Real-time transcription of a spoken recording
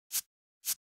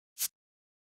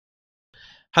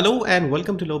Hello and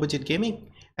welcome to Low Budget Gaming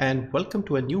and welcome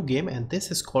to a new game, and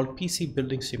this is called PC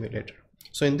Building Simulator.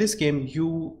 So in this game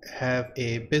you have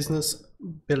a business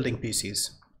building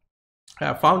PCs.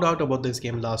 I found out about this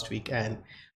game last week and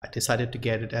I decided to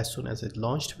get it as soon as it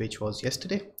launched, which was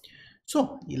yesterday.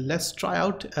 So let's try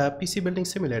out PC Building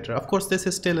Simulator. Of course this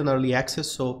is still in early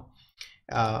access, so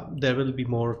there will be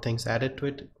more things added to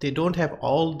it. They don't have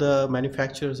all the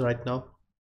manufacturers right now.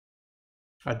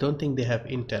 I don't think they have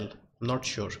Intel. I'm not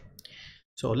sure.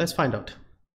 So let's find out,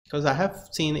 because I have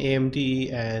seen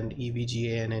AMD and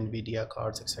EVGA and NVIDIA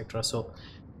cards, etc. So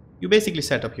you basically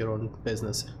set up your own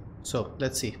business. So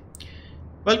let's see.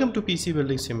 Welcome to PC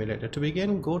Building Simulator. To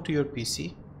begin, go to your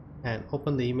PC and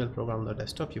open the email program on the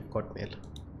desktop. You've got mail.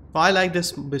 I like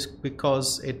this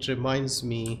because it reminds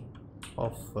me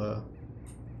of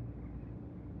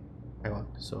hang on.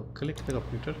 So click the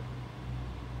computer.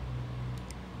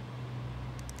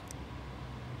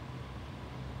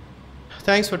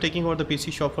 Thanks for taking over the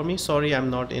PC shop for me. Sorry, I'm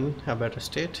not in a better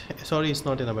state. Sorry, it's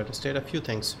not in a better state. A few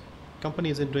things. Company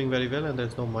isn't doing very well and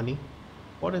there's no money.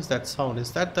 What is that sound?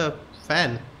 Is that the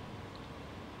fan?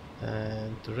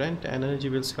 And the rent and energy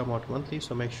bills come out monthly,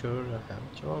 so make sure I have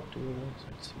a job to.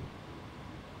 Let's see.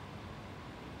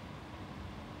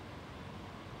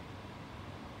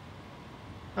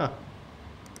 Huh.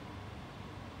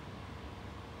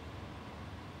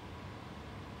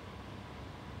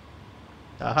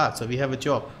 Aha, so we have a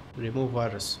job. Remove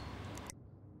virus.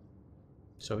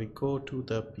 So we go to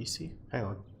the PC. Hang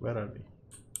on, where are we?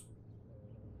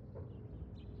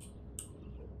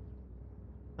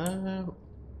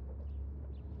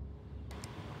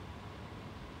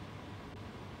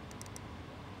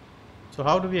 So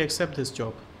how do we accept this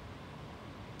job?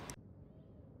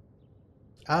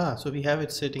 So we have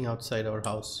it sitting outside our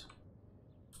house.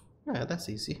 Yeah, that's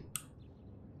easy.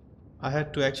 I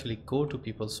had to actually go to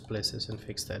people's places and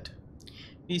fix that.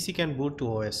 PC can boot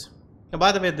to OS. Now,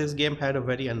 by the way, this game had a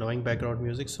very annoying background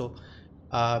music, so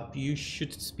you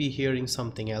should be hearing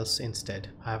something else instead.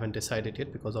 I haven't decided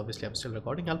yet because obviously I'm still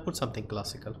recording. I'll put something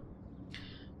classical.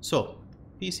 So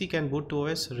PC can boot to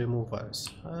OS, remove virus.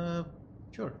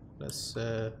 Sure. Let's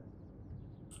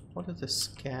what is the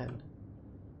scan?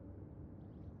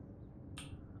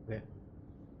 Okay.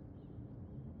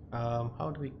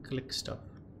 How do we click stuff?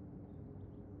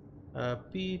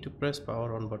 P to press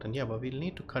power on button. Yeah, but we'll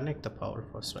need to connect the power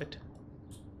first, right?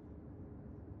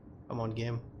 Come on,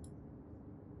 game.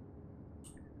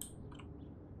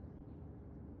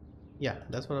 Yeah,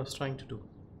 that's what I was trying to do.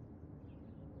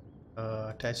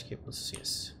 Attach cables,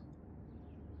 yes.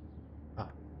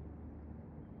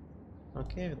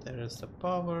 Okay, there is the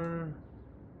power.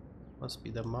 Must be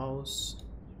the mouse.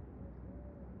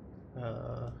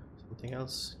 Something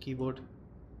else. Keyboard.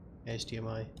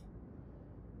 HDMI.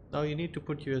 Now you need to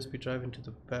put USB drive into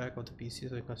the back of the PC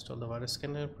so you can install the virus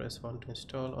scanner. Press 1 to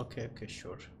install. Okay,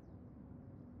 sure.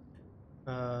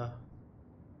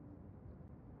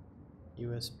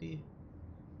 USB.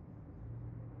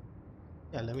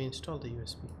 Yeah, let me install the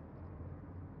USB.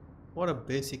 What a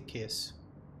basic case.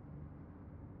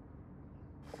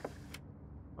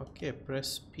 Okay,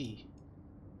 press P.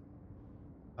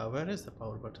 Where is the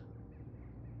power button?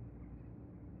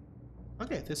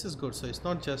 Okay, this is good. So it's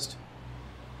not just.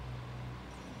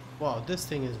 Wow, this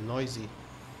thing is noisy.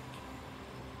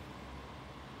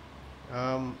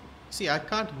 See, I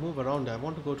can't move around. I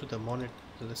want to go to the monitor,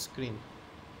 to the screen.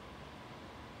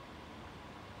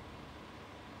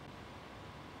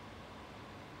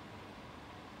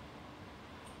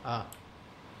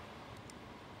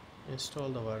 Install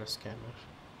the virus scanner.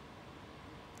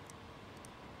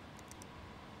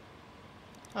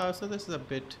 So this is a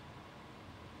bit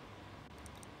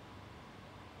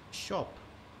shop.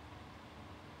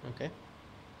 Okay.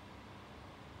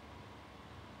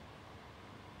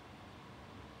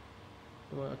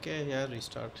 Okay, yeah,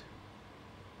 restart.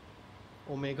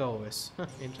 Omega OS.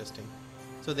 Interesting.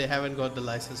 So they haven't got the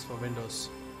license for Windows.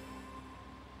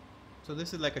 So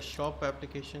this is like a shop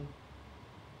application.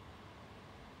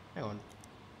 Hang on.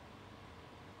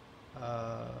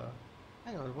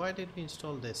 Hang on, why did we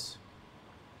install this?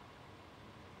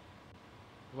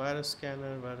 Virus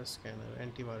scanner,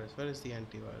 antivirus. Where is the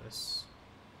antivirus?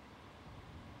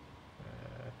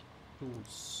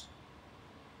 Tools.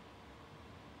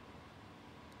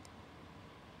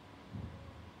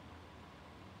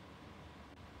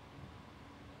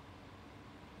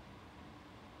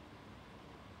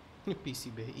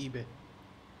 PCB, eBay.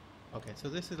 Okay, so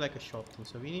this is like a shop thing.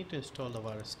 So we need to install the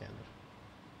virus scanner.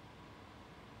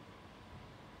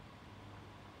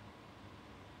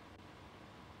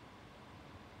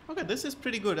 Okay, this is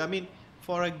pretty good. I mean,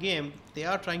 for a game, they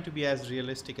are trying to be as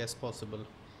realistic as possible.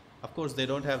 Of course, they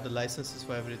don't have the licenses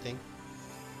for everything.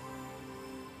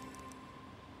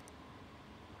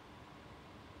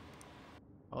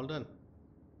 All done.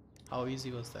 How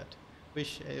easy was that?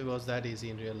 Wish it was that easy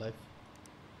in real life.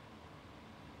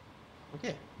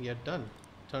 Okay, we are done.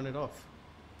 Turn it off.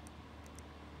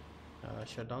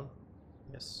 Shut down.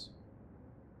 Yes.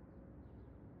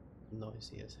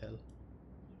 Noisy as hell.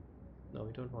 No,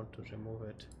 we don't want to remove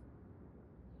it.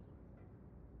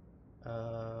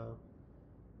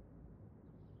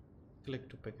 Click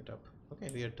to pick it up. Okay,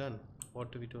 we are done.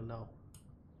 What do we do now?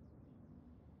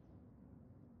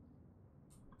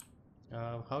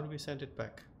 How do we send it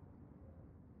back?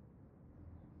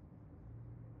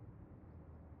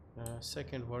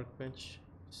 Second workbench,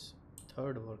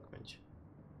 third workbench.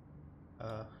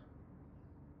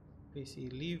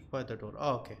 PC, leave by the door.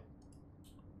 Oh, okay.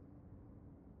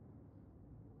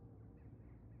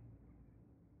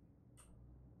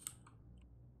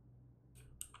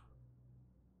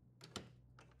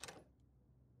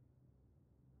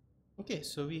 Okay,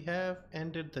 so we have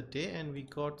ended the day and we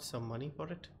got some money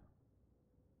for it.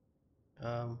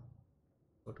 Go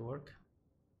to work.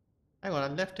 Hang on, I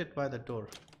left it by the door.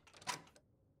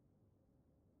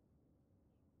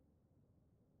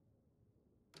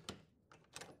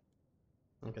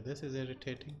 Okay, this is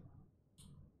irritating.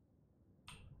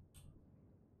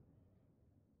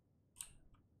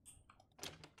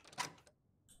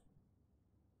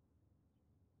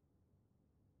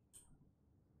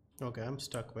 Okay, I'm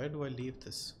stuck. Where do I leave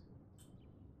this?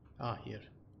 Ah, here.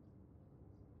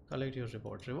 Collect your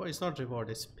reward. Reward, it's not reward,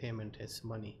 it's payment, it's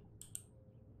money.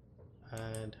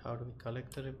 And how do we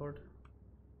collect the reward?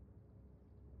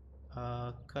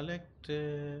 Collect,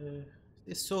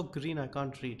 it's so green I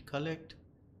can't read. Collect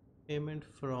payment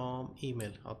from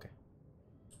email. Okay.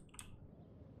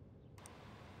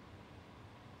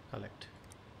 Collect.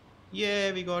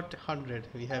 Yeah, we got 100.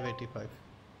 We have 85.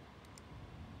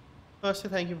 First,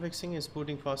 thank you for fixing. It's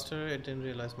booting faster. I didn't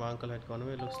realize my uncle had gone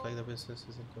away. Looks like the business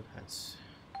is in good hands.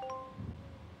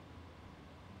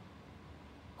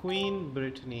 Queen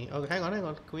Brittany. Oh, hang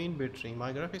on. Queen Brittany.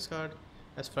 My graphics card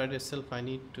has fried itself. I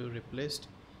need to replace it.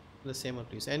 The same one,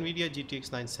 please. NVIDIA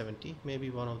GTX 970. Maybe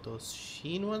one of those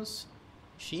Sheen ones.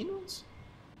 Sheen ones?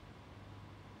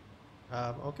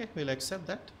 Okay, we'll accept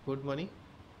that. Good money.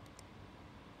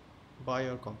 Buy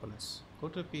your components. Go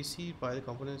to PC, buy the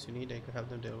components you need. I can have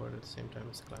them delivered at the same time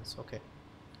as Clancy. Okay,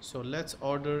 so let's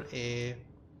order a.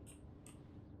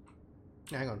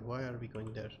 Hang on, why are we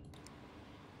going there?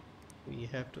 We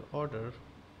have to order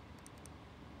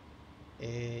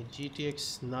a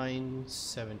GTX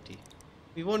 970.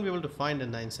 We won't be able to find a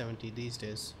 970 these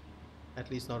days, at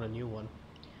least not a new one.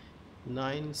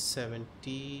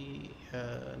 970,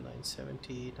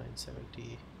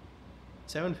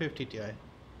 750 Ti.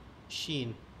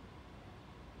 Sheen.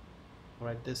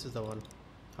 Right, this is the one.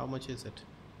 How much is it?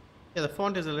 Yeah, the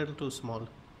font is a little too small.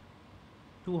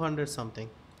 200 something.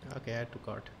 Okay, add to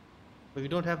cart. But we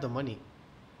don't have the money.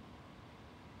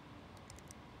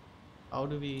 How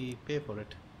do we pay for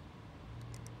it?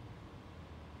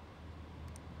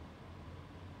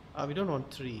 We don't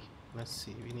want 3. Let's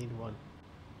see, we need 1.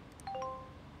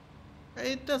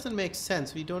 It doesn't make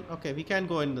sense. We don't. Okay, we can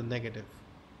go in the negative.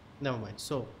 Never mind.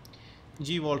 So,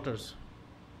 G. Walters.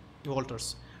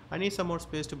 I need some more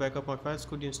space to back up my files.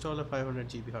 Could you install a 500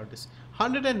 GB hard disk?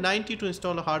 190 to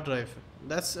install a hard drive.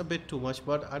 That's a bit too much,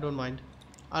 but I don't mind.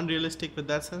 Unrealistic with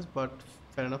that sense, but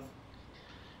fair enough.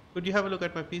 Could you have a look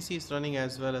at my PC? It's running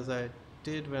as well as I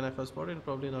did when I first bought it.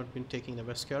 Probably not been taking the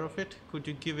best care of it. Could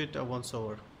you give it a once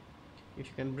over? If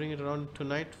you can bring it around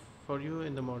tonight for you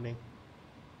in the morning.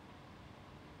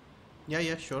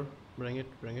 Yeah, sure. Bring it.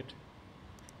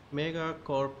 Mega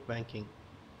Corp Banking.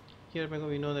 Here, Bank,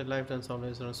 we know that life doesn't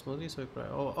always run smoothly, so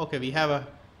okay, we have a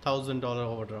 $1,000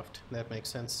 overdraft. That makes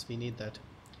sense. We need that.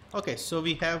 Okay, so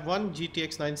we have one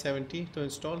GTX 970 to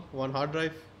install, one hard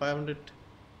drive 500,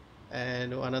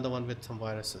 and another one with some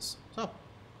viruses. So,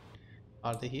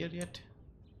 are they here yet?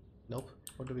 Nope.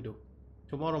 What do we do?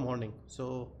 Tomorrow morning.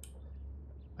 So,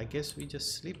 I guess we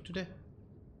just sleep today.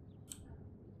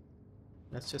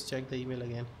 Let's just check the email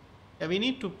again. Yeah, we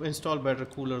need to install better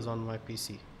coolers on my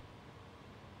PC.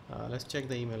 Let's check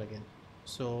the email again.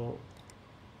 So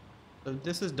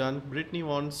this is done. Brittany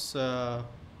wants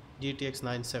GTX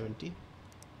 970.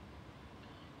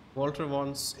 Walter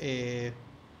wants a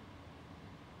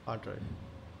hard drive.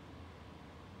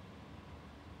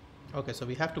 Okay, so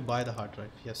we have to buy the hard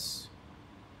drive. Yes.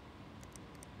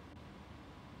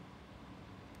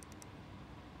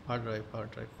 Hard drive.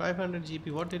 500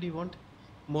 GB. What did he want?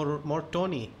 More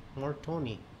Tony.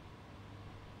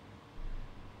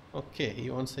 Okay, he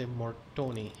wants a more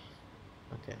Tony.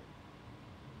 Okay,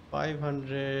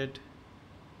 500.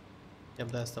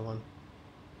 Yep, that's the one.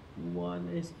 One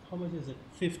is, how much is it?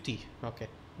 50. Okay,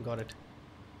 got it.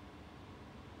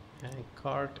 And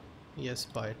cart, yes,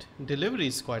 buy it. Delivery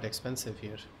is quite expensive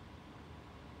here.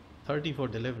 30 for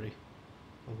delivery.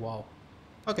 Wow.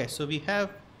 Okay, so we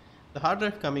have the hard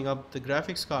drive coming up, the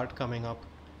graphics card coming up,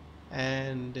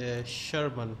 and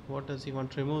Sherman, what does he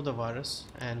want? Remove the virus,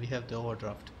 and we have the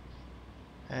overdraft.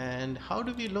 And how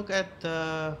do we look at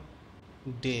the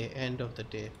day, end of the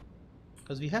day?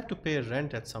 Because we have to pay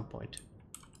rent at some point.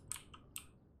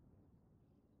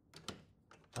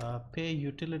 Pay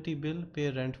utility bill, pay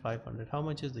rent 500. How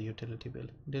much is the utility bill?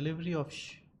 Delivery of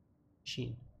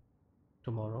Sheen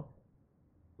tomorrow.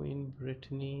 Queen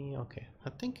Brittany. Okay, I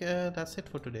think that's it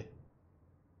for today.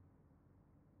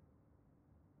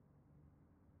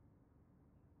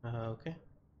 Okay,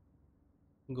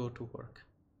 go to work.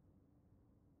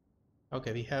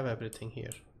 Okay, we have everything here,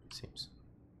 it seems.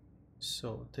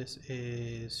 So this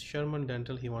is Sherman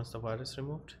Dental, he wants the virus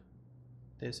removed.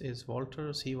 This is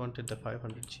Walters, he wanted the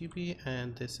 500 GB,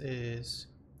 and this is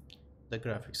the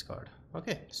graphics card.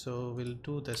 Okay, so we'll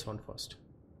do this one first.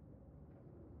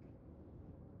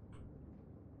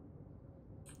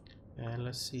 And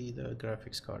let's see the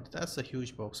graphics card. That's a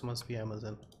huge box, must be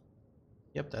Amazon.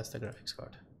 Yep, that's the graphics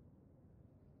card.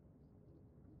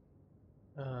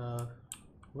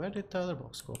 Where did the other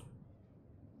box go?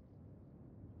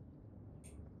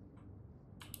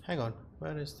 Hang on,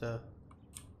 where is the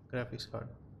graphics card?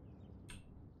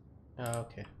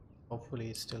 Okay, hopefully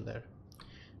it's still there.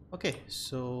 Okay,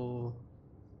 so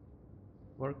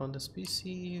work on this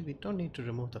PC. We don't need to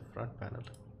remove the front panel.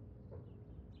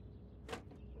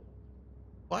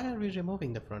 Why are we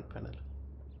removing the front panel?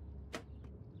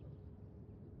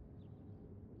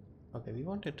 Okay, we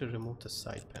wanted to remove the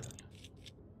side panel.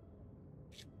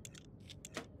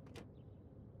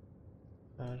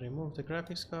 Remove the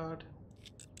graphics card.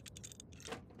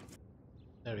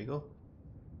 There we go.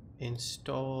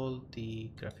 Install the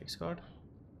graphics card.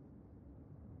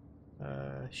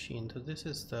 Sheen, so this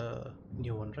is the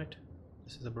new one, right?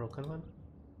 This is the broken one.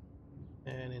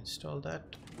 And install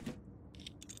that.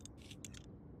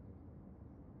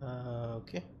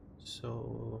 Okay,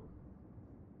 so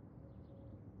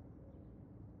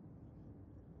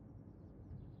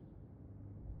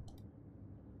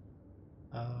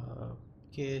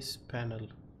case panel.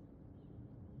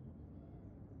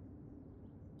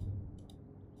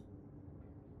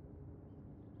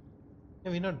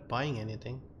 Yeah, we're not buying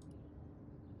anything.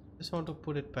 Just want to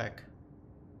put it back.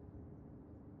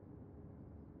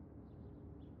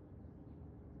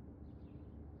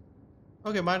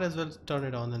 Okay, might as well turn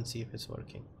it on and see if it's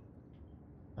working.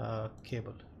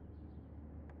 Cable.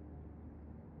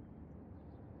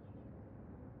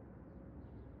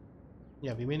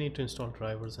 Yeah, we may need to install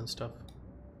drivers and stuff.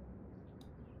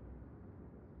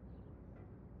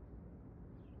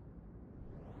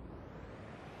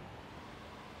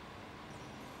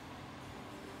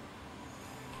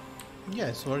 Yeah,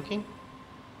 it's working.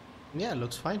 Yeah,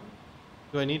 looks fine.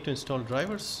 Do I need to install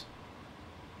drivers?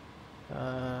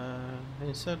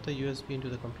 Insert the USB into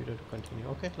the computer to continue.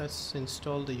 Okay, let's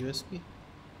install the USB.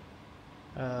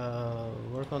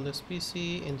 Work on this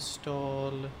PC,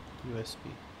 install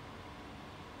USB.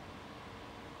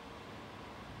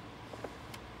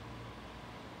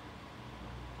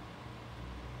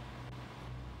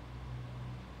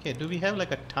 Okay, do we have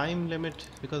like a time limit?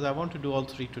 Because I want to do all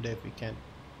three today if we can.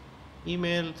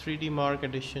 Email, 3D Mark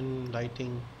Edition,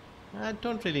 lighting. I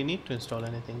don't really need to install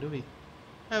anything, do we?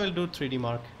 I will do 3D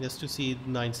Mark just to see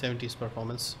 970's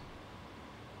performance.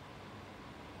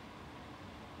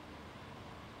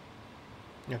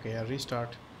 Okay, I'll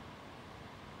restart.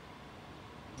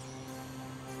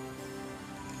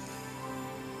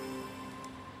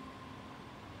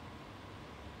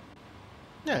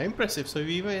 Yeah, impressive. So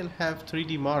we will have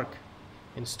 3D Mark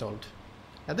installed.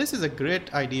 Now this is a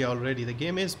great idea already. The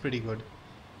game is pretty good.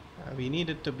 We need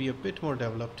it to be a bit more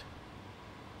developed.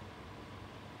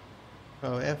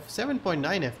 Oh, 7.9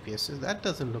 FPS. That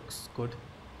doesn't look good.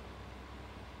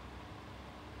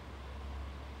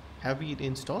 Have we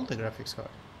installed the graphics card?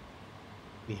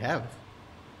 We have.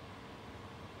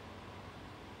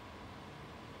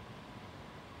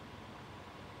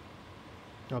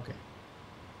 Okay.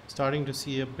 Starting to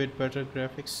see a bit better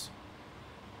graphics.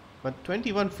 But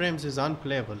 21 frames is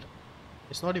unplayable.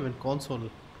 It's not even console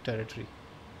territory.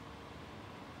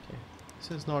 Okay.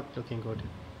 This is not looking good.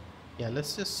 Yeah,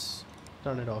 let's just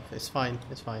turn it off. It's fine.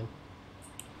 It's fine.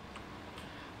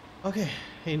 Okay.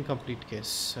 Incomplete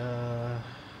case.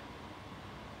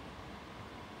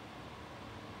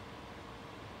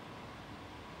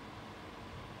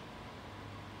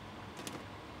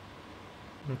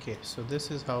 Okay, so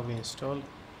this is how we install.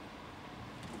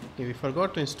 Okay, we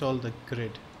forgot to install the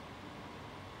grid.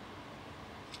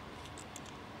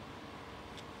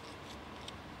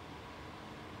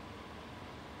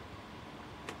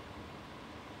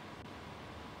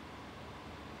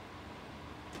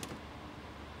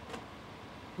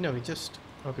 No, we just,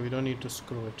 okay, we don't need to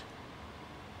screw it.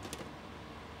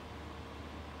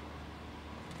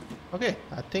 Okay,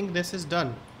 I think this is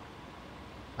done.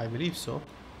 I believe so.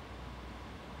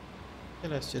 Okay,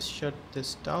 let's just shut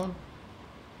this down.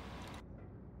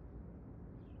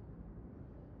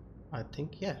 I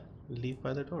think, yeah, leave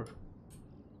by the door.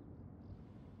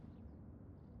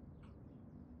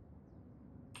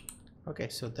 Okay,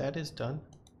 so that is done.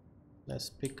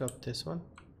 Let's pick up this one.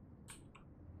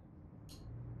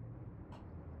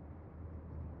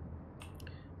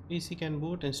 PC can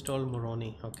boot, install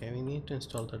Moroni. Okay, we need to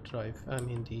install the drive, I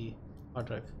mean the hard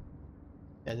drive.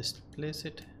 Yeah, just place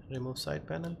it, remove side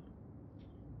panel.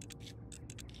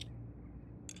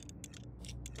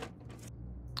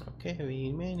 Okay,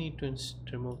 we may need to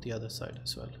remove the other side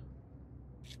as well.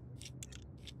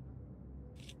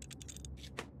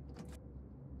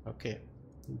 Okay,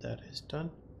 that is done.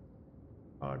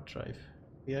 Hard drive.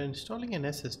 We are installing an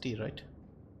SSD, right?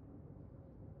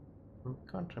 I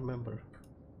can't remember.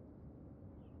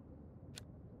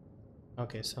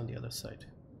 Okay, it's on the other side.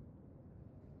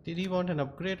 Did he want an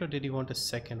upgrade or did he want a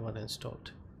second one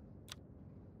installed?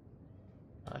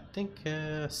 I think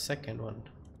second one.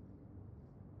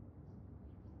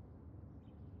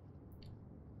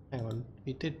 Hang on,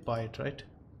 we did buy it, right?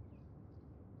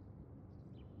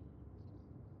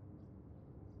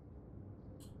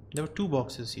 There were two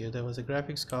boxes here. There was a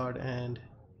graphics card and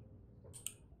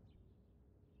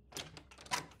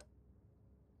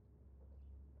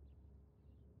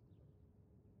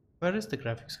where is the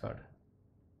graphics card?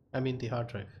 I mean the hard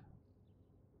drive.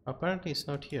 Apparently it's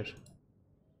not here.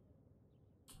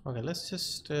 Okay, let's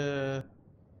just oh,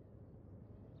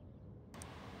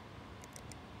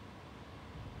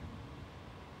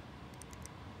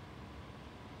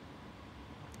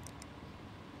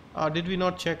 did we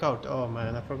not check out? Oh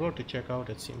man, I forgot to check out,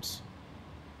 it seems.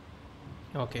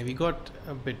 Okay, we got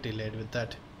a bit delayed with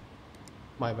that.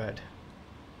 My bad.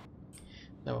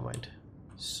 Never mind.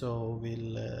 So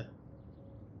we'll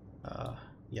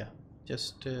yeah,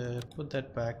 just put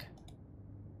that back.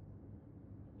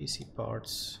 PC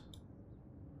parts.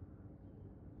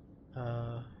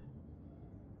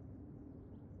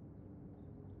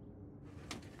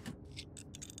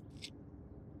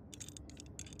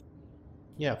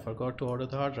 Yeah, forgot to order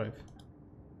the hard drive.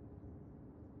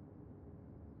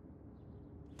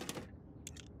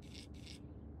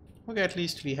 Okay, at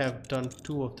least we have done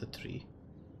 2 of the 3.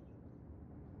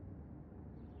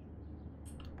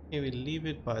 Okay, we'll leave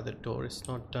it by the door. It's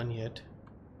not done yet.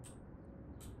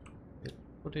 We'll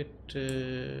put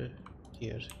it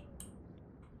here.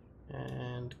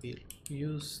 And we'll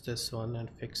use this one and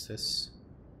fix this.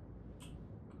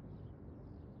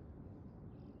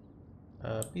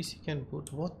 PC can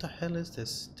boot. What the hell is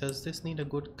this? Does this need a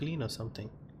good clean or something?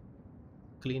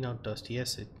 Clean out dust.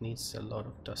 Yes, it needs a lot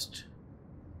of dust.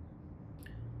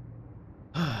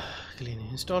 Clean.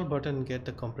 Install button. Get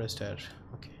the compressed air.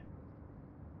 Okay.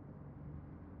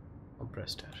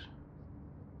 Compressed air.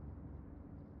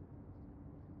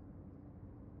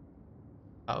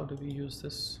 How do we use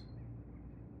this?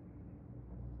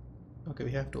 Okay,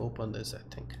 we have to open this,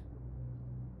 I think.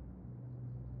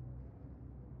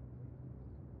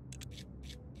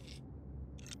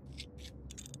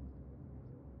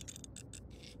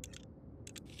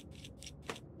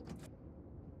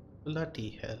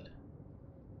 Bloody hell.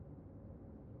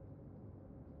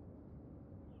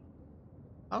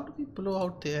 How do we blow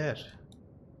out the air?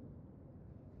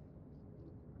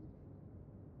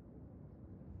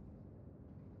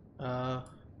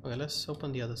 Okay, let's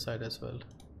open the other side as well.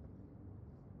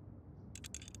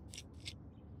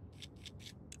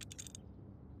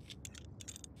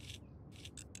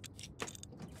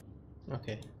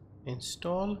 Okay,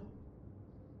 install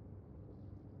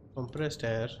compressed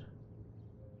air.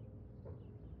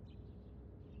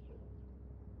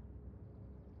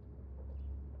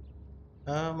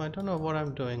 I don't know what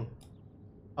I'm doing.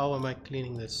 How am I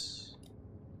cleaning this?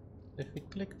 If we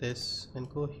click this and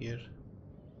go here,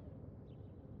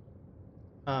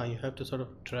 you have to sort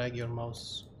of drag your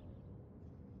mouse.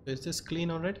 Is this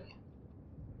clean already?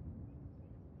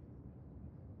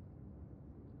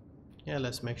 Yeah,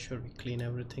 let's make sure we clean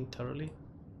everything thoroughly.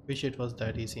 Wish it was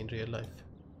that easy in real life.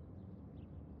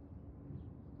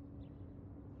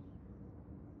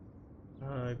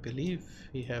 I believe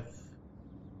we have.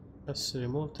 Let's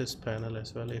remove this panel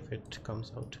as well if it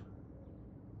comes out.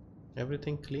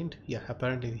 Everything cleaned? Yeah,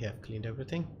 apparently we have cleaned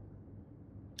everything.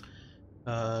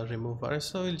 Remove virus,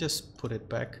 so we'll just put it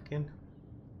back again.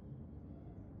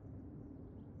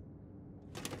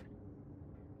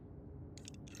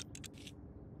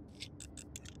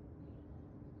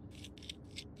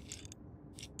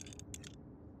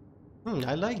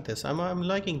 I like this. I'm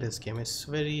liking this game. It's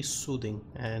very soothing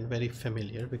and very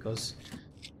familiar because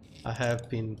I have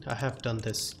done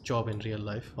this job in real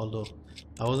life, although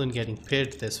I wasn't getting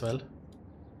paid this well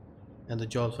and the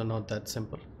jobs were not that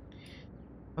simple.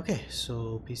 Okay,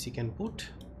 so PC can boot.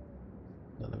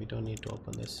 No, no, we don't need to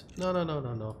open this. No, no, no,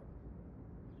 no, no.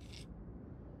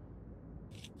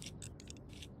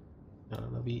 No, no,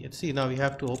 no. We see now we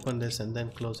have to open this and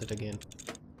then close it again.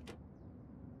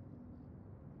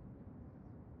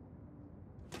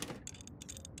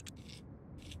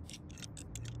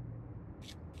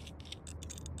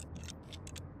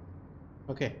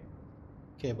 Okay,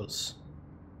 cables.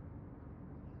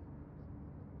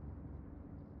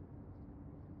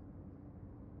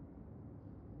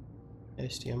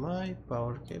 HDMI,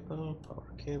 power cable, power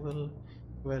cable.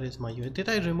 Where is my USB? Did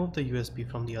I remove the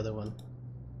USB from the other one?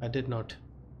 I did not.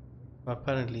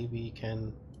 Apparently we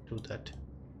can do that.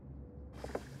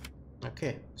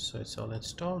 Okay, so it's all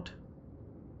installed.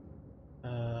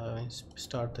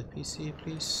 Start the PC,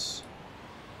 please.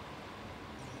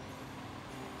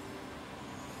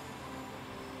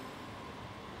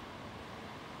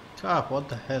 Ah, what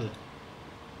the hell?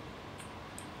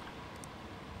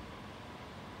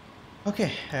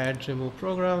 Okay, add remove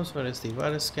programs. Where is the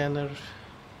virus scanner?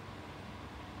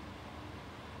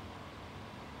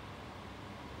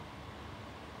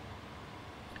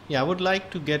 Yeah, I would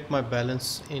like to get my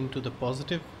balance into the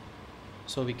positive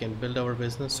so we can build our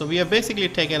business. So we have basically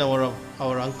taken our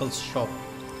uncle's shop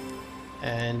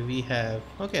and we have,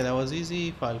 okay, that was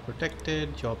easy. File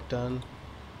protected, job done.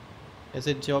 Is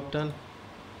it job done?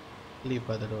 Leave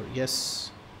by the door. Yes.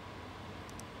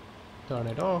 Turn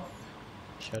it off.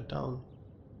 Shut down.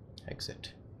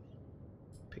 Exit.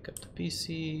 Pick up the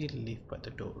PC. Leave by the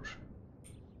door.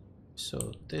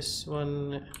 So this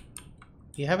one,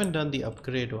 we haven't done the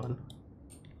upgrade one,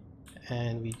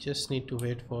 and we just need to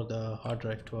wait for the hard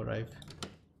drive to arrive.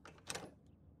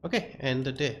 Okay, end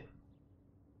the day.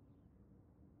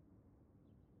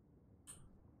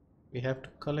 We have to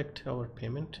collect our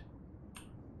payment,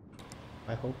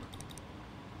 I hope.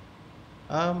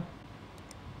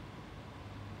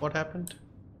 What happened?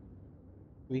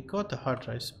 We got the hard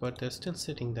drives, but they're still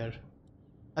sitting there.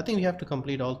 I think we have to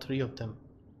complete all 3 of them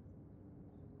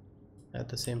at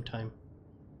the same time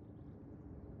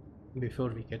before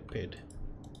we get paid.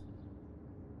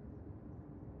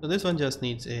 So this one just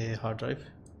needs a hard drive.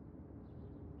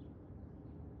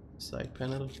 Side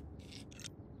panel.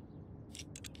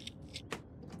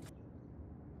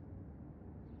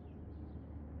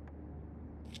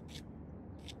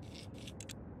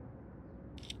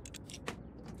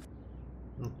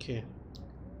 Okay,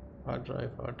 hard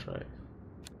drive, hard drive.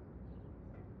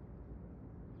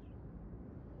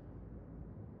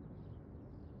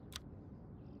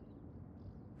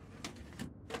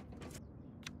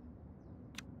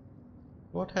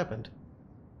 What happened?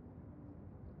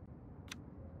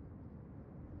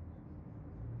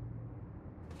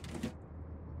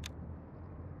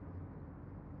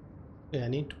 Okay, I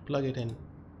need to plug it in.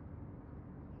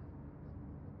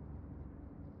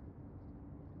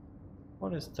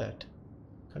 What is that?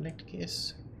 Connect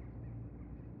case?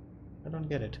 I don't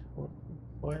get it.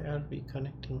 Why are we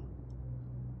connecting?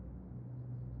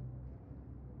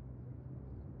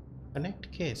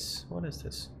 Connect case. What is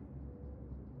this?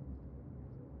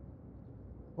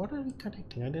 What are we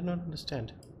connecting? I did not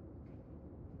understand.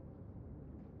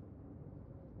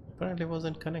 Apparently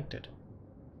wasn't connected.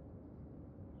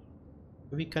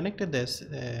 We connected this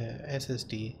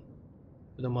SSD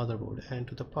to the motherboard and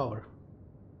to the power.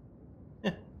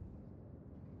 Yeah.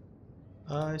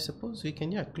 I suppose we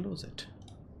can, yeah, close it.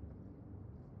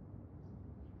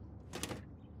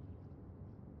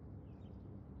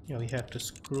 Yeah, we have to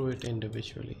screw it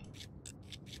individually.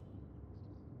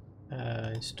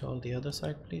 Install the other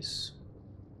side, please.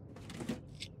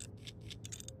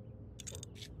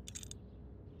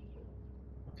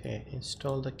 Okay,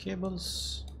 install the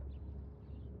cables.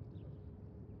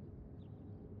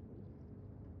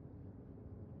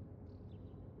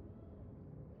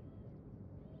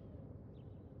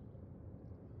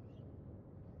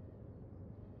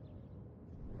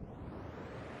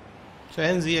 So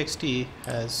NZXT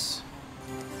has,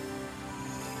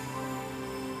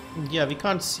 yeah, we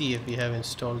can't see if we have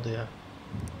installed the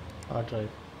hard drive.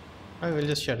 I will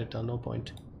just shut it down, no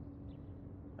point.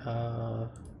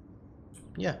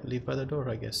 Yeah, leave by the door,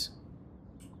 I guess.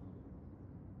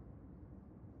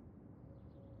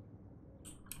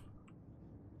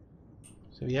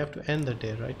 So we have to end the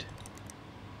day, right?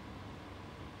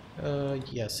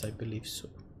 Yes, I believe so.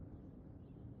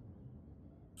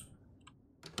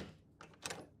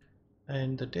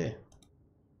 End the day.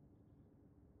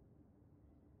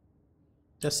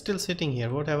 Just still sitting here.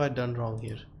 What have I done wrong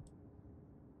here?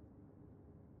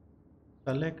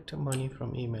 Collect money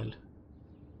from email.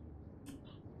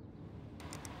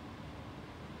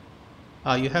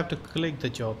 Ah, you have to click the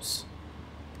jobs.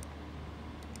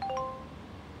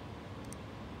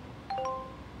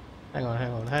 Hang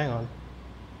on.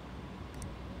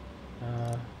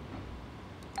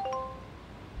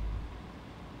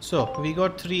 So we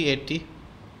got 380.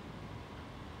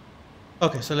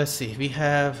 Okay, so let's see. We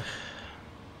have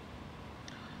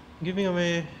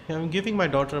I'm giving my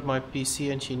daughter my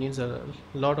PC and she needs a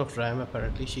lot of RAM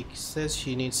apparently. She says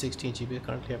she needs 16 GB.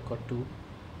 Currently I've got 2.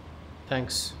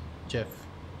 Thanks, Jeff.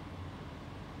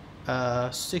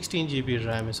 16 GB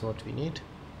RAM is what we need.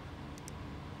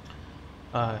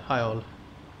 Hi all.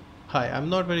 Hi, I'm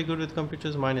not very good with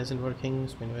computers. Mine isn't working.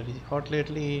 It's been very hot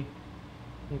lately.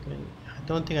 I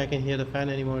don't think I can hear the fan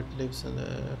anymore. It lives in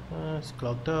the... it's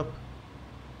clogged up.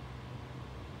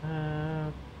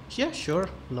 Yeah, sure,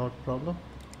 no problem.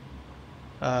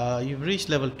 You've reached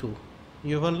level 2.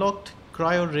 You've unlocked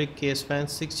cryo rig case fan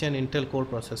 6th gen Intel core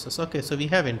processors. Okay, so we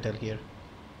have Intel here.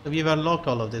 So we've unlocked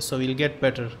all of this, so we'll get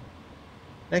better.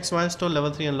 Next milestone,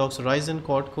 level 3 unlocks Ryzen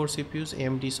quad core CPUs,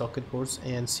 AMD socket boards,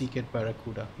 and Seagate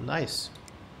Barracuda. Nice.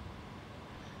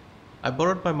 I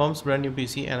borrowed my mom's brand new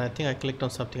PC and I think I clicked on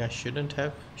something I shouldn't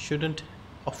have. Shouldn't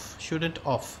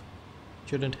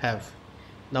have.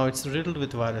 Now it's riddled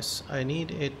with virus. I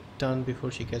need it done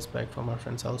before she gets back from her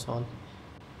friend's house on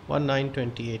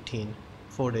 1/9/2018.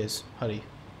 4 days. Hurry.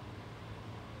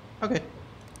 Okay.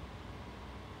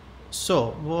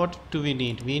 So what do we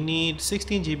need? We need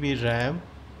 16 GB RAM.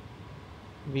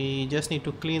 We just need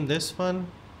to clean this one.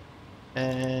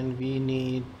 And we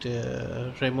need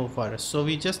remove virus. So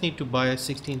we just need to buy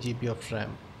 16 GB of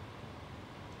RAM.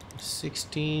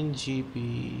 16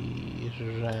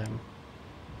 GB RAM.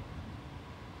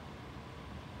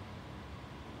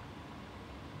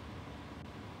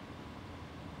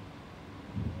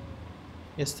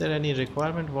 Is there any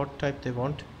requirement what type they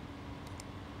want?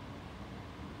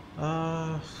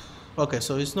 Okay,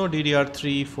 so it's no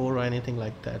DDR3, 4 or anything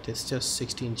like that. It's just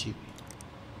 16 GB.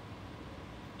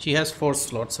 She has 4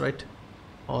 slots, right,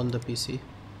 on the PC.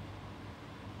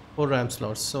 4 RAM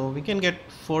slots, so we can get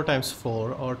 4 times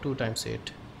 4 or 2 times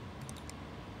 8.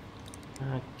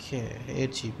 Okay,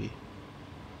 8 GB.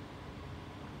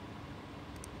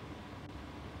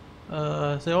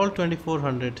 They're all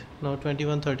 2400. No,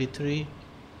 2133.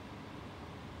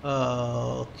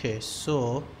 Okay,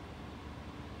 so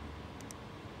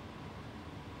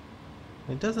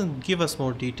it doesn't give us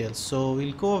more details, so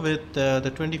we'll go with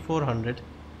the 2400.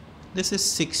 This is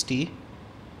 60.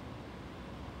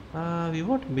 We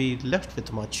won't be left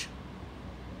with much.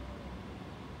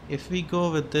 If we go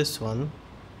with this one,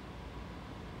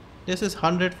 this is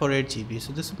 100 for 8 GB,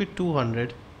 so this will be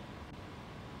 200.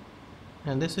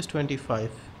 And this is 25.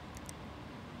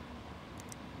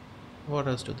 What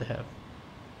else do they have?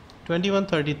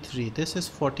 2133. This is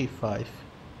 45.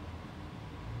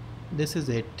 This is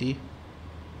 80.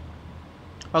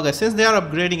 Okay, since they are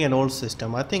upgrading an old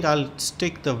system, I think I'll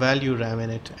stick the value RAM in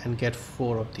it and get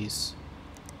 4 of these.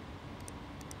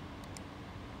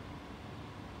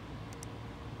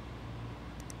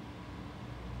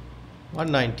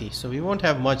 $190. So we won't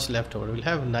have much left over. We'll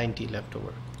have 90 left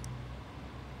over.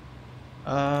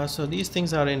 So these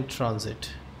things are in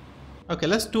transit. Okay,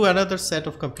 let's do another set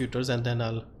of computers and then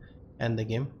I'll end the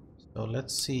game. So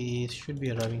let's see, it should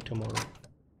be arriving tomorrow.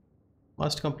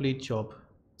 Must complete job.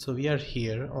 So we are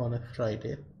here on a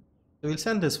Friday. So we'll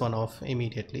send this one off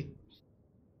immediately.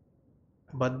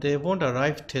 But they won't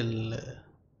arrive till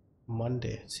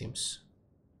Monday, it seems.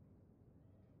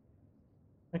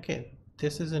 Okay,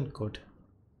 this isn't good.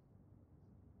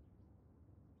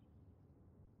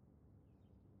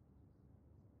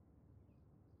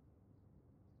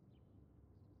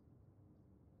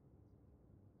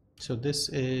 So this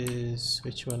is,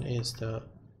 which one is the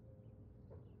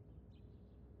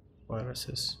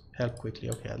viruses? Help quickly.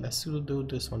 Okay, let's do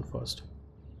this one first.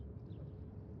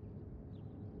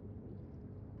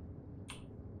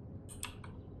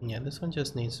 Yeah, this one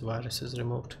just needs viruses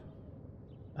removed.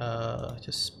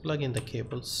 Just plug in the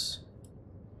cables.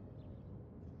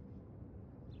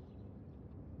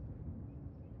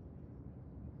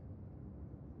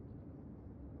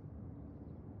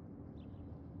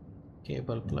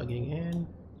 Cable plugging in,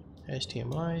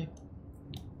 HDMI,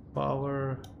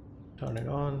 power, turn it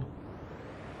on,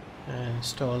 and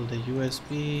install the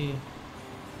USB.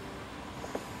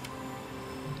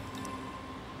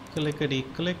 Clickety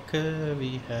click.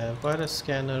 We have virus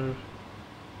scanner.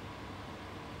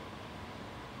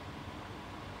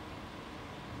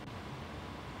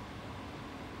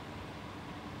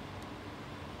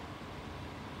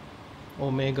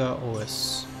 Omega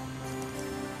OS.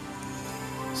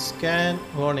 Scan.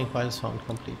 Warning, files found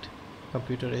complete.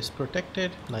 Computer is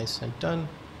protected. Nice and done.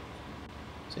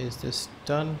 So is this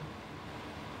done?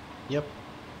 Yep.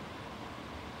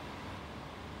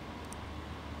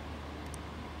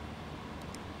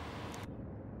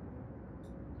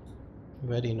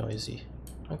 Very noisy.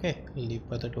 Okay, leave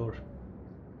by the door.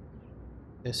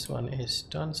 This one is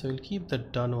done, so we'll keep the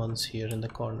done ones here in the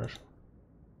corner.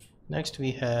 Next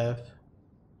we have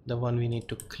the one we need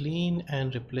to clean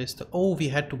and replace the... Oh, we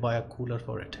had to buy a cooler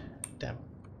for it. Damn.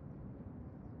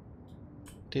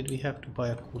 Did we have to buy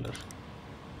a cooler?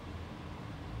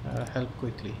 Help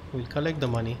quickly. We'll collect the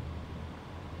money.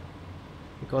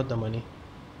 We got the money.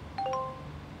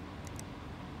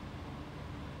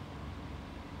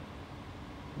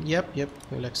 Yep,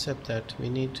 we'll accept that. We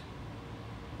need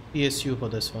PSU for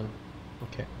this one.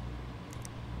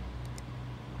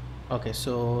 Okay,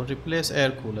 so replace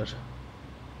air cooler.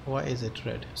 Why is it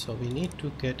red? So we need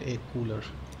to get a cooler.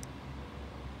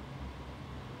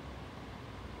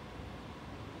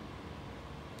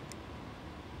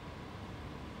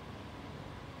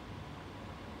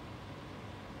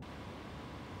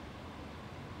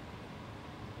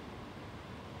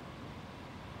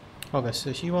 Okay,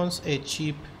 so she wants a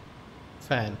cheap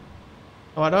fan.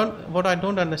 Now what I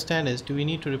don't understand is, do we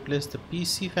need to replace the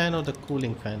PC fan or the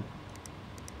cooling fan?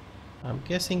 I'm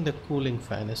guessing the cooling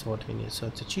fan is what we need. So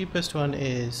the cheapest one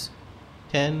is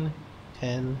 10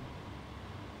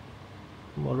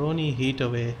 Moroni heat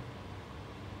away.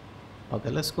 Okay,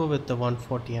 let's go with the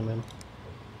 140 mm.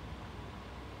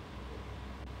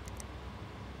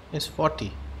 It's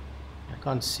 40. I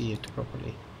can't see it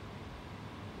properly.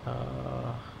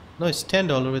 No, it's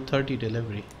 $10 with 30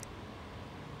 delivery.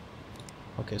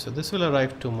 Okay, so this will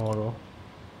arrive tomorrow.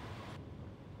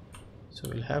 So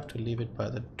we'll have to leave it by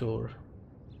the door.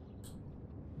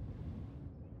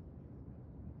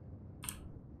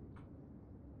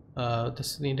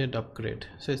 This needed upgrade.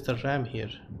 So it's the RAM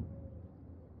here.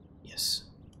 Yes.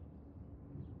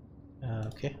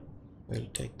 Okay, we'll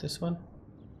take this one.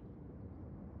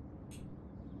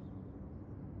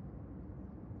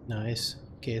 Nice.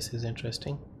 Case is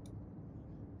interesting.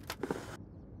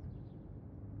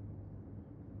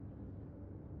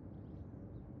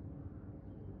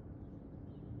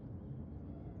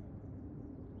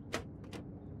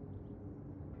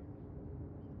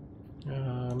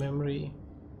 Memory.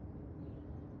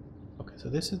 Okay, so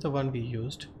this is the one we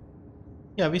used.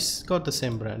 Yeah, we got the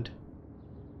same brand.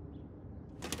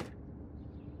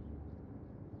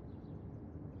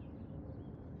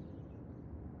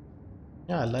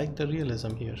 Yeah, I like the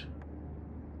realism here.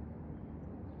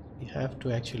 We have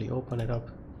to actually open it up.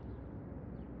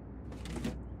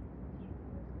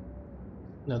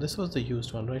 No, this was the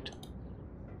used one, right?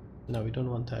 No, we don't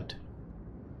want that.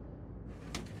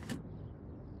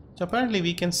 So apparently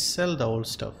we can sell the old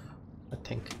stuff, I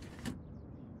think.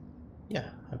 Yeah,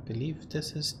 I believe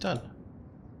this is done.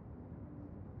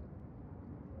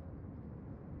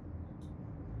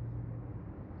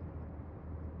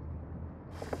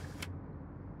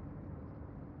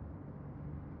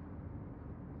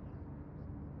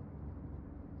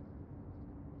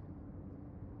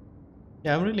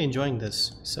 Yeah, I'm really enjoying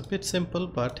this. It's a bit simple,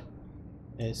 but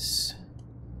it's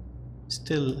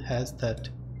still has that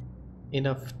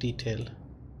enough detail.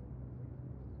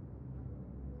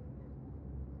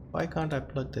 Why can't I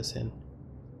plug this in?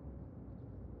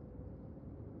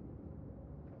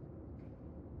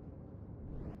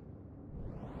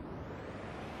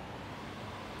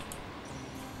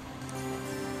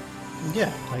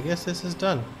 Yeah, I guess this is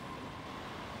done.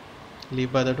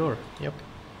 Leave by the door. Yep.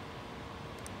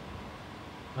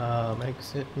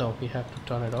 Exit. No, we have to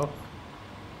turn it off.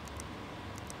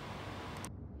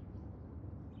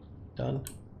 Done.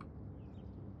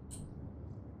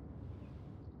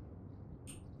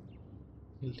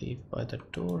 Leave by the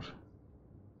door.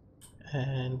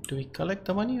 And do we collect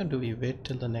the money or do we wait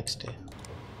till the next day?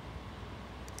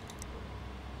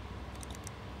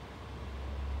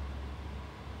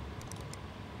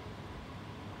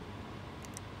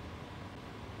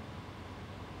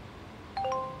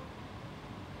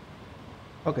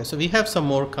 Okay, so we have some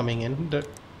more coming in. The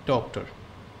doctor.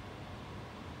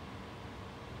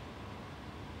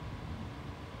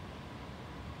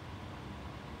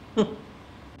 So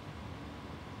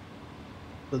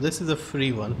this is a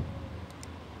free one.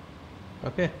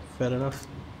 Okay, fair enough.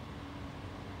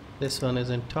 This one is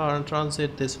in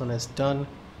transit. This one is done.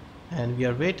 and we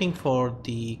are waiting for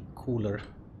the cooler,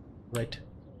 right?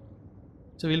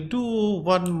 So we'll do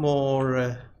one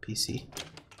more PC,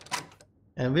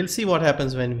 and we'll see what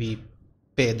happens when we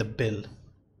pay the bill.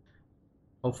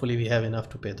 Hopefully we have enough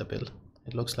to pay the bill.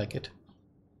 It looks like it.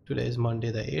 Today is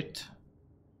Monday the 8th.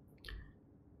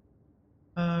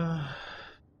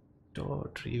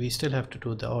 Audrey, we still have to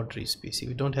do the Audrey's PC.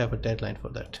 We don't have a deadline for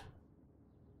that.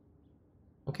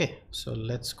 Okay, so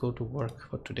let's go to work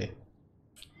for today.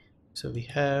 So we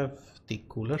have the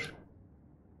cooler,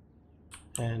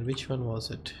 and which one was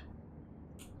it?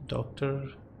 Doctor,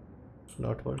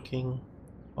 not working.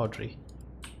 Audrey.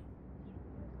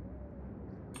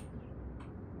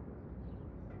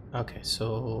 Okay,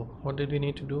 so what did we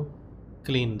need to do?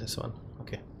 Clean this one.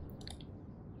 Okay.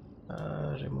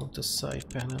 Remove the side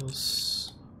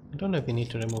panels. I don't know if we need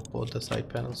to remove both the side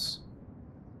panels.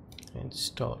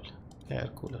 Install air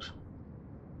cooler.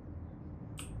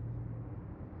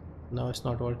 Now it's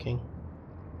not working.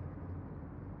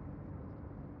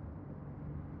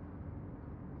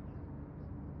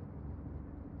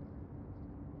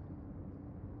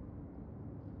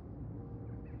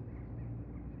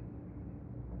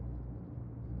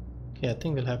 Yeah, I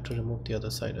think we'll have to remove the other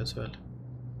side as well.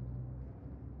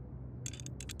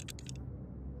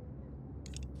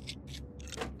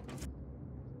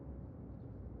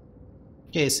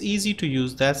 Yeah, it's easy to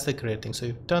use. That's the great thing. So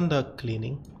we've done the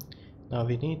cleaning. Now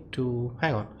we need to,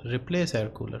 hang on, replace air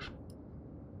cooler.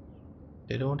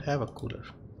 They don't have a cooler.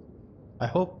 I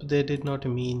hope they did not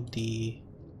mean the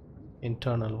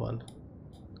internal one.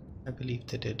 I believe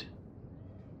they did.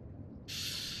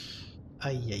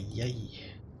 Ay, ay, ay.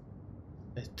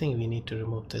 I think we need to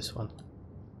remove this one.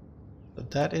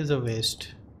 But that is a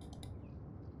waste.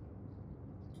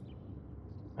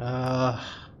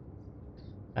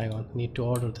 Hang on, need to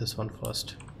order this one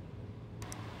first.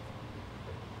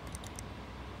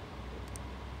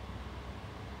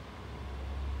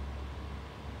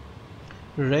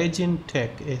 Regin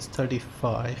Tech is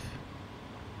 35.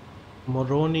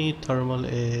 Moroni thermal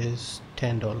is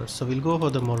 $10. So we'll go for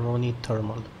the Moroni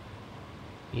thermal.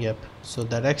 Yep, so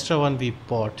that extra one we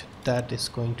bought, that is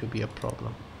going to be a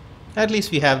problem. At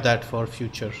least we have that for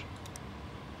future.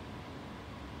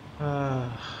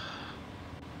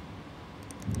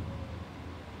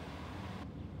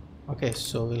 Okay,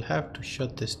 so we'll have to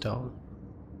shut this down.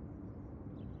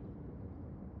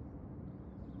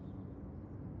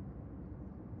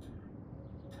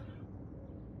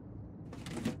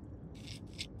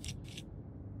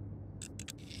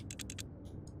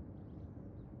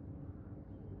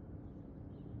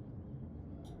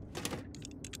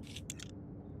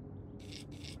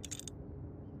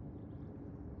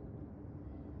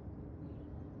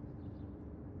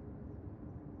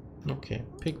 Okay,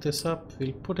 pick this up.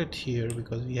 We'll put it here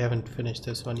because we haven't finished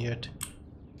this one yet.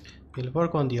 We'll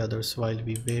work on the others while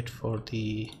we wait for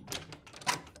the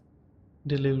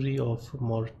delivery of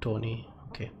more Tony.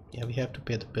 Okay, yeah, we have to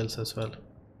pay the bills as well.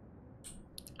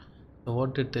 So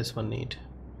what did this one need?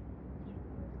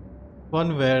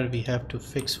 One where we have to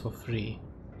fix for free.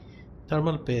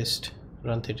 Thermal paste,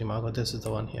 run 3D Mago. This is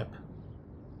the one, yep.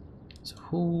 So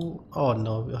who, oh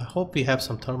no, I hope we have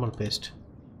some thermal paste.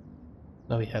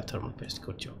 Now we have thermal paste,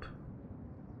 good job.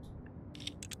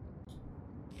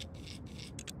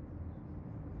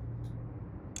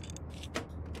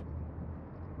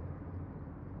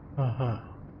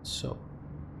 So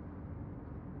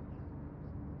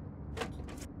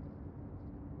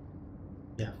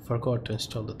yeah, forgot to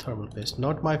install the thermal paste.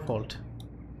 Not my fault.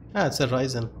 Ah, it's a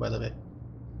Ryzen, by the way.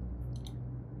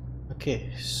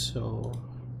 Okay, so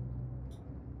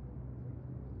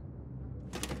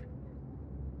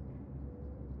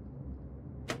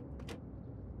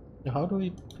how do we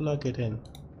plug it in?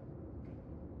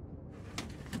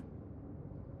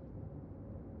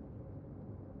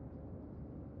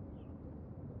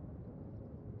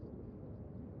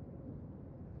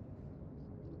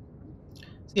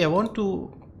 See, I want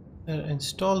to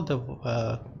install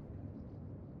the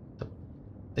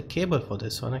cable for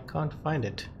this one. I can't find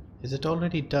it. Is it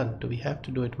already done? Do we have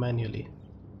to do it manually?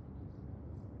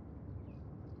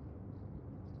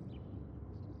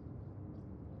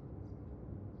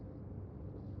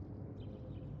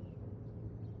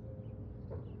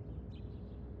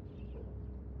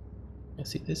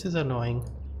 See, this is annoying.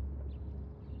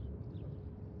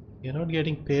 You're not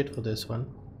getting paid for this one.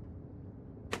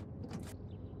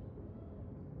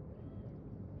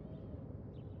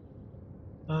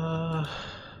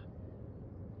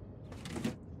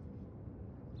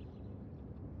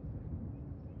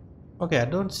 Okay, I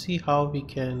don't see how we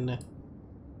can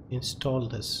install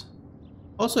this.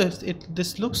 Also,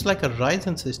 this looks like a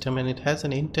Ryzen system and it has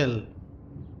an Intel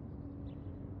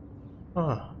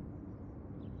Ah,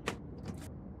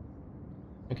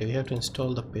 okay, we have to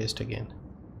install the paste again.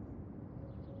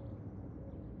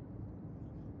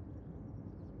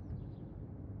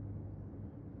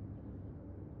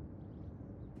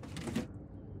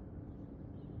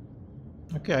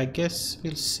 Okay, I guess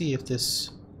we'll see if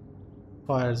this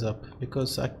fires up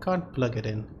because I can't plug it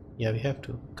in. Yeah, we have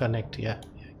to connect. Yeah,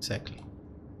 exactly.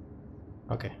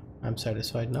 Okay, I'm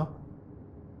satisfied now.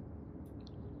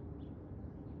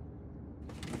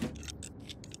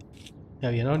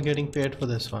 Yeah, we are not getting paid for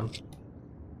this one.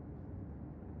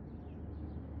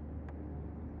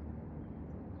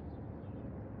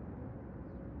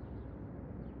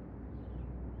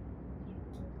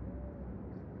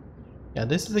 Yeah,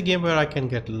 this is a game where I can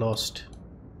get lost.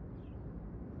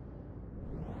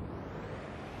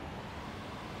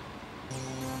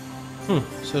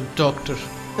 So doctor.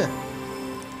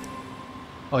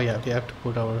 Oh yeah, we have to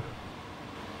put our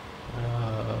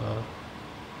uh,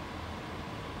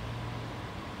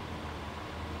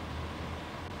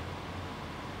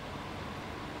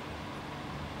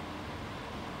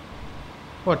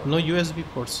 what? No USB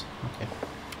ports. Okay.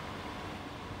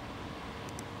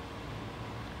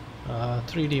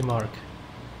 3D mark.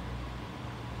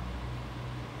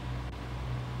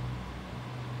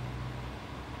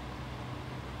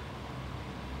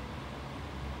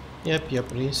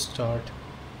 Yep, restart.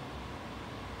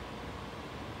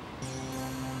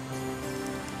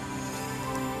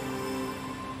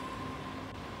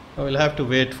 I will have to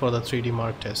wait for the 3D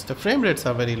mark test. The frame rates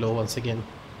are very low once again.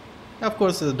 Of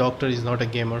course, the doctor is not a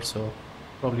gamer, so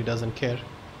probably doesn't care.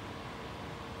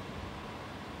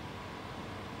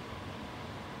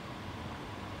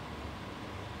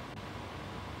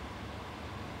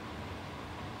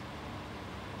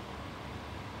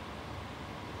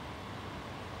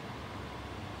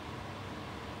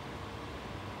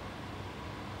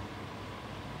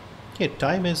 Okay,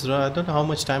 time is. I don't know how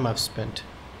much time I've spent.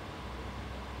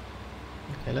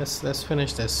 Okay, let's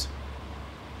finish this.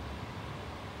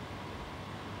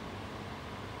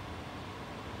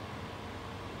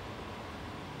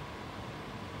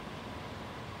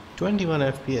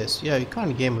 .21 FPS. Yeah, you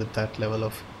can't game with that level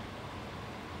of.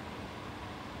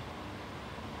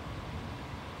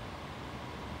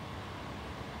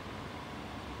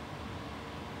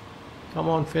 Come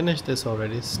on, finish this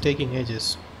already. It's taking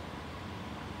ages.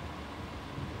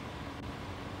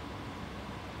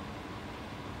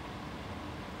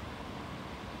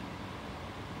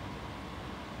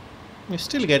 We're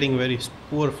still getting very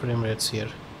poor frame rates here.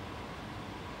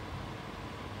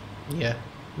 Yeah,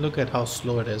 look at how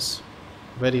slow it is.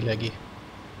 Very laggy.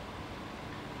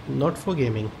 Not for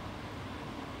gaming.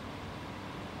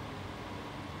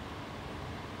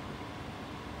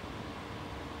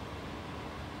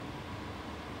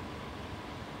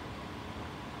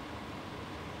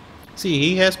 See,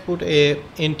 he has put a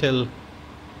Intel.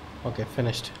 Okay,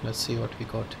 finished. Let's see what we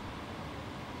got.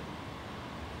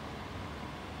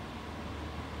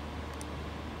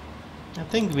 I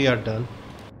think we are done.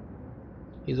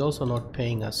 He's also not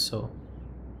paying us, so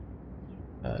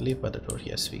leave by the door.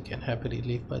 Yes, we can happily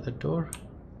leave by the door.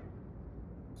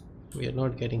 We are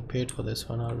not getting paid for this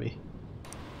one, are we?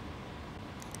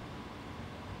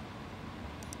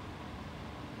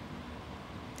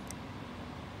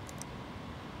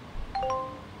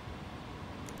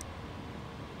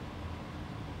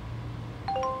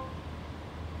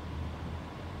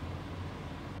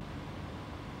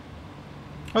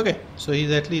 Okay, so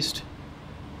he's at least.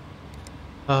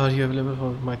 Are you available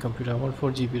for my computer? I want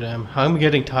 4 GB RAM. I'm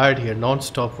getting tired here.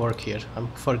 Non-stop work here. I'm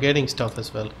forgetting stuff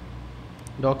as well.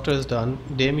 Doctor is done.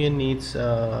 Damien needs.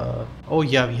 Oh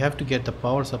yeah, we have to get the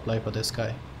power supply for this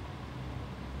guy.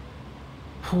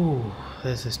 Whew,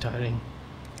 this is tiring.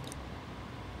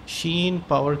 Sheen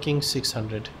Power King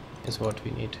 600 is what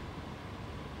we need.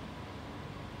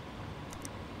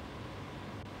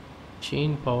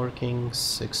 Sheen Power King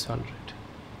 600.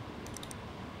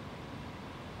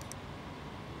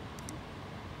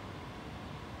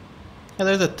 And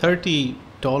there's a $30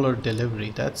 delivery.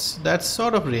 That's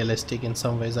sort of realistic in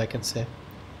some ways, I can say.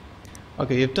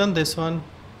 Okay, we've done this one,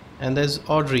 and there's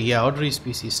Audrey. Yeah, Audrey's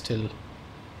PC is still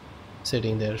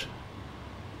sitting there.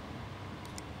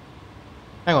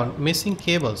 Hang on, missing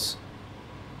cables.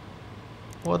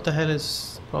 What the hell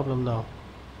is the problem now?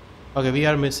 Okay, we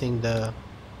are missing the.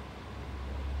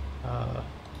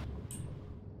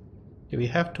 We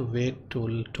have to wait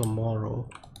till tomorrow.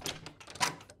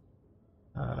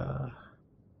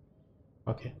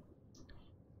 Okay,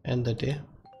 end the day.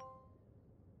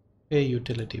 Pay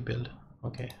utility bill.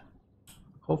 Okay,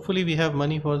 hopefully we have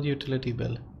money for the utility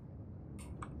bill.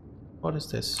 What is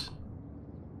this?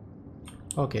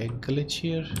 Okay, glitch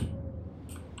here.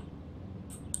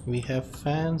 We have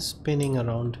fans spinning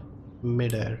around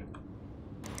midair.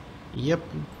 Yep.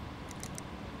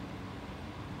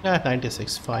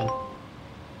 96, fine.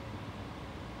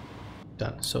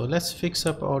 Done. So let's fix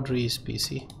up Audrey's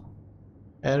PC.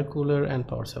 Air cooler and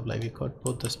power supply. We got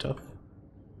both the stuff.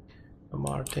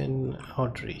 Martin,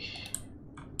 Audrey.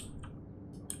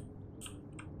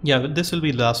 Yeah, but this will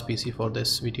be the last PC for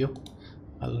this video.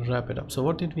 I'll wrap it up. So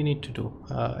what did we need to do?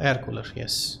 Air cooler,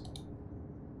 yes.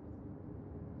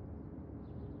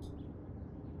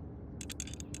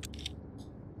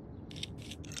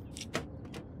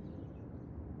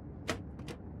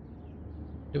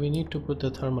 Do we need to put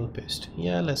the thermal paste?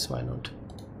 Yeah, why not?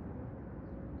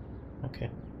 Okay.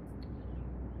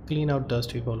 Clean out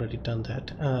dust, we've already done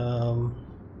that.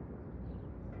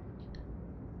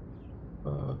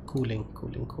 Cooling.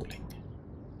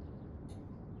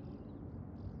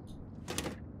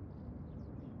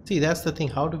 See, that's the thing.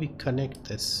 How do we connect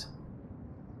this?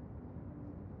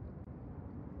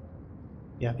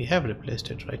 Yeah, we have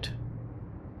replaced it, right?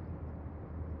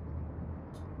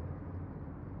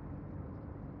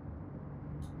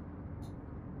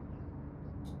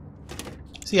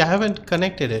 See, I haven't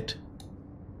connected it.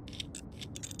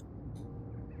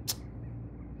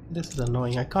 This is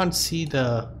annoying. I can't see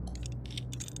the...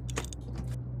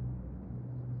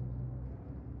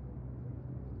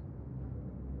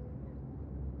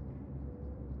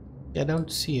 I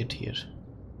don't see it here.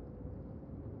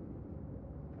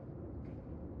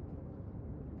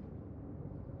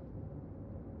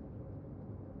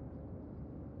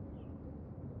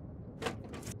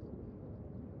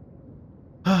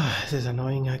 This is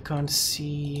annoying. I can't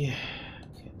see.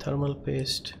 Okay, thermal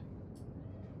paste.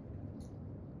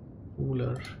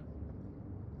 Cooler.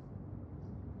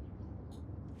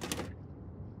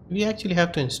 We actually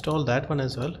have to install that one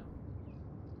as well.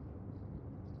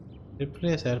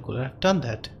 Replace air cooler. I've done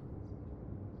that.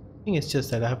 I think it's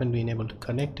just that I haven't been able to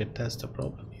connect it. That's the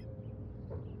problem here.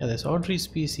 Yeah, this Audrey's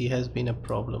PC has been a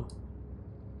problem.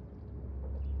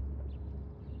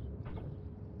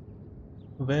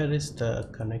 Where is the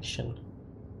connection?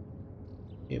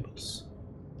 Cables.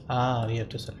 Ah, we have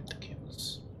to select the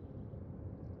cables.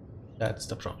 That's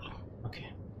the problem. Okay.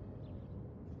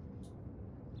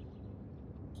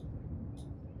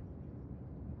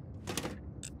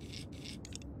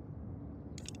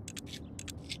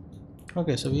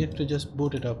 Okay, so we have to just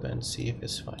boot it up and see if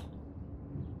it's fine.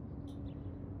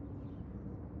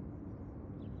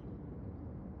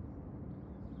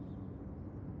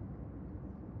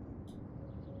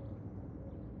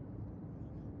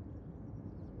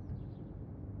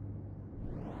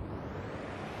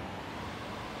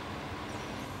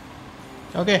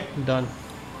 Okay, done.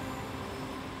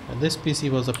 And this PC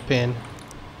was a pain.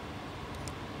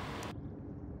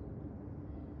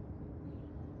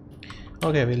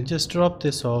 Okay, we'll just drop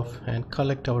this off and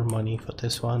collect our money for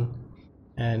this one,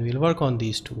 and we'll work on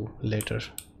these two later.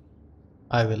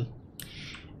 I will.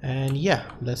 And yeah,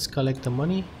 let's collect the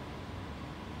money.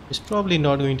 He's probably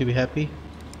not going to be happy.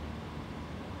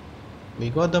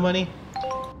 We got the money.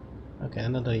 Okay,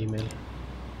 another email.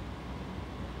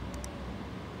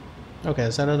 Okay,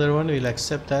 that's another one. We'll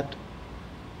accept that.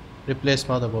 Replace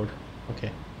motherboard. Okay,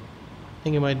 I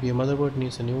think it might be a motherboard,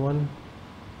 needs a new one.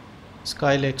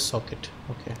 Skylake socket.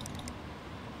 Okay.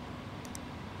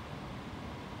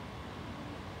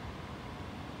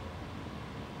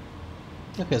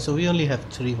 Okay, so we only have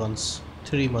three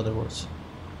motherboards.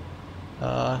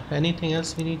 Anything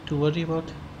else we need to worry about?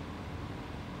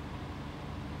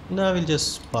 No, we'll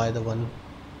just buy the one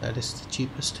that is the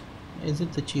cheapest. Is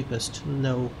it the cheapest?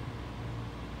 No.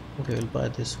 Okay, we'll buy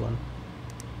this one.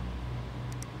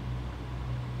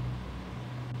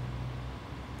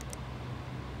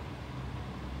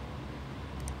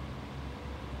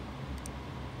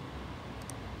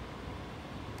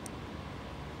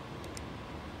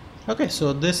 Okay,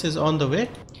 so this is on the way,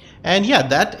 and yeah,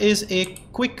 that is a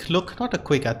quick look, not a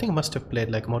quick, I think must have played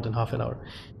like more than half an hour.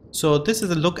 So this is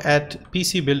a look at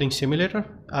PC building simulator.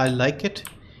 I like it.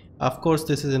 Of course,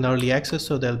 this is in early access,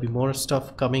 so there'll be more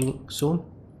stuff coming soon,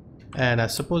 and I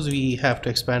suppose we have to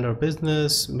expand our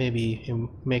business, maybe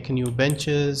make new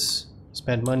benches,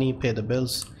 spend money, pay the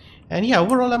bills, and yeah,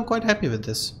 overall I'm quite happy with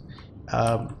this.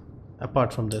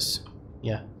 Apart from this,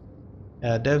 yeah.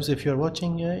 Devs, if you're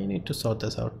watching, you need to sort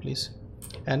this out, please.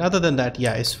 And other than that,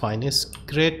 yeah, it's fine, it's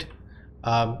great.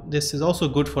 This is also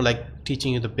good for like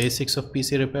teaching you the basics of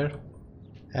PC repair.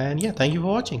 And yeah, thank you for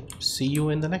watching. See you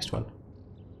in the next one.